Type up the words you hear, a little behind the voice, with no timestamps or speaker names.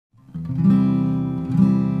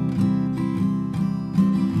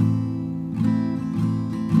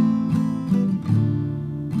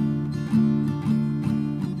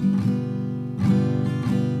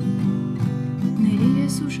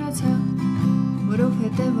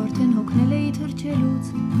արդեն հոգնել էի թրջելուց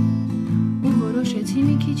ու որոշեցի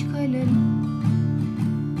մի քիչ քայլել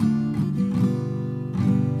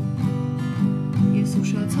Ես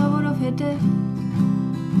ուշացա որովհետև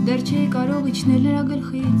դեռ չէի կարող իջնել նրա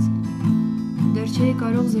գլխից դեռ չէի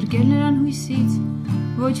կարող զրկել նրան հույսից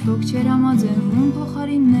ոչ ոք չէր համաձայնվում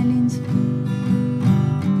փոխարինել ինձ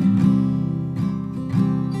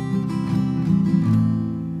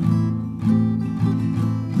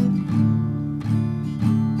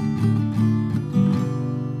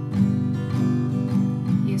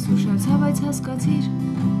Ես ուշացա, բայց հասկացիր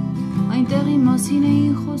այնտեղի մասին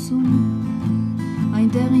էին խոսում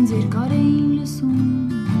այնտեղ ինձ երկար էին լսում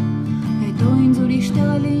հետո ինձ ուրիշ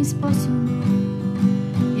տեղել էին սպասում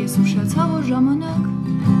Ես ուշացա, որ ժամանակ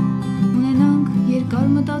ունենանք երկար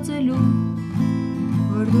մտածելու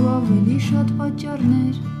որ դու ավելի շատ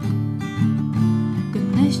պատճառներ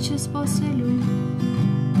գտնես չսպասելու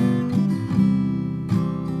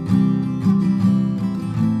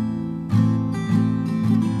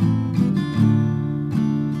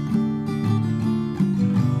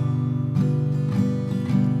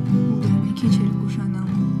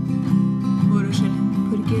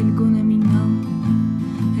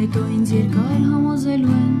Հետո ինձ երկար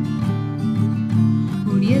համոզելու են,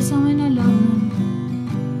 որ ես ամենալավն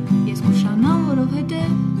եմ Ես կուշանամ,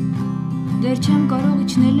 որովհետև դեռ չեմ կարող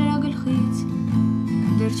իջնել նրա գլխից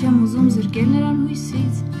Դեռ չեմ ուզում զրկել նրան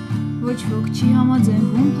հույսից Ոչ ոք չի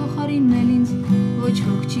համաձայնվում փոխարինել ինձ Ոչ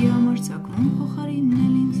ոք չի համարձակվում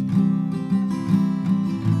փոխարինել ինձ